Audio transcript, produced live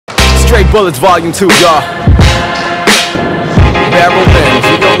Straight Bullets Volume 2, y'all. Barrel Lens,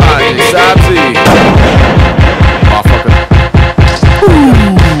 you know Logic, Side Z. Motherfucker.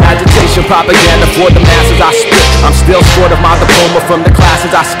 Agitation, propaganda for the masses I spit. I'm still short of my diploma from the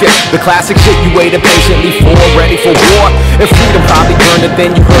classes I skip. The classic shit you waited patiently for, ready for war. If freedom probably burned it,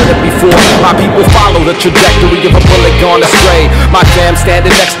 then you heard it before. My people follow the trajectory of a bullet gone astray. My fam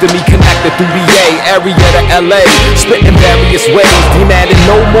standing next to me, connected through VA, area to LA, spitting various ways, demanding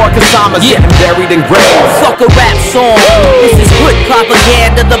no more Kasamas getting buried in graves. Fuck a rap song, this is good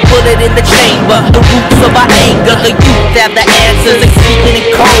propaganda, the bullet in the chamber, the roots of our anger, the youth have the answers, they speaking in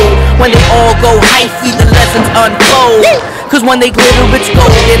code. When they all go hyphy, the lessons unfold. Cause when they glitter it's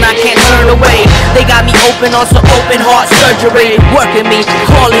gold and I can't turn away. They got me open on some open heart surgery, working me,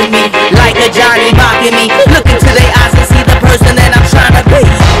 calling me like a Johnny, mocking me. Look into their eyes and see the person that I'm trying to be.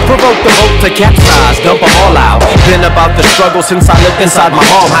 Provoke the boat to capsize, dump them all out. Been about the struggle since I lived inside my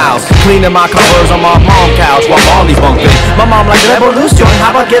mom house, cleaning my covers on my mom couch while Molly bumping. My mom like, revolution,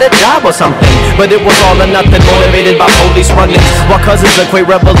 how about get a job or something? But it was all or nothing, motivated by police running, while cousins equate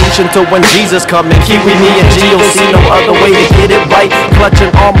revolution to when Jesus coming. Kiwi, me and GOC, no other way to get it right.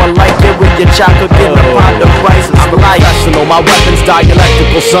 Clutching armor like it with your chocolate in the pot of rice. I'm professional, my weapon's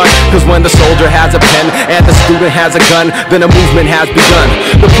dialectical, son. Cause when the soldier has a pen and the student has a gun, then a movement has begun.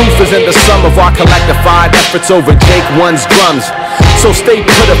 The proof is in the sum of our collective fine efforts over Jake One's drums. So stay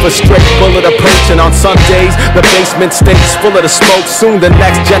put up a straight bullet approaching on some days. The basement stays full of the smoke. Soon the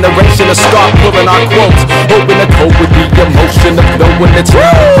next generation will start pulling our quotes, hoping to cope with the emotion of knowing it's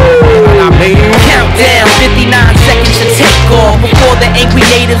I mean, countdown, 59 seconds to take off before the angry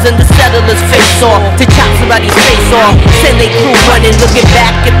natives and the settlers face off to chop somebody's face off. Send they crew running, looking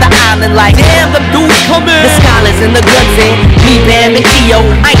back at the island like, damn, them dudes coming. The scholars and the guns in, me, Bam, and Theo.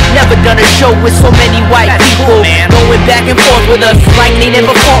 I ain't never done a show with so many white people going back and forth with us like they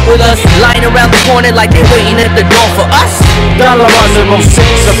never fought with us, lying around the corner like they waiting at the door for us. Dollar on 06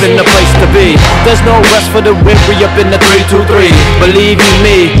 up in the place to be. There's no rest for the weary up in the 323. Believe you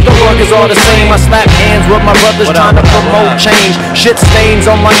me, the work is all the same. I slap hands with my brothers trying to promote change. Shit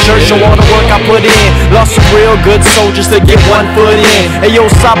stains on my shirt show all the work I put in. Lost some real good soldiers to get 1 foot in. Hey yo,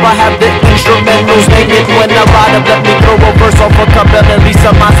 Saba have the instrumentals naked when I ride up. Let me throw a verse off a Cabela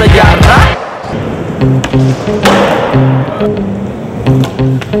Lisa Masayara.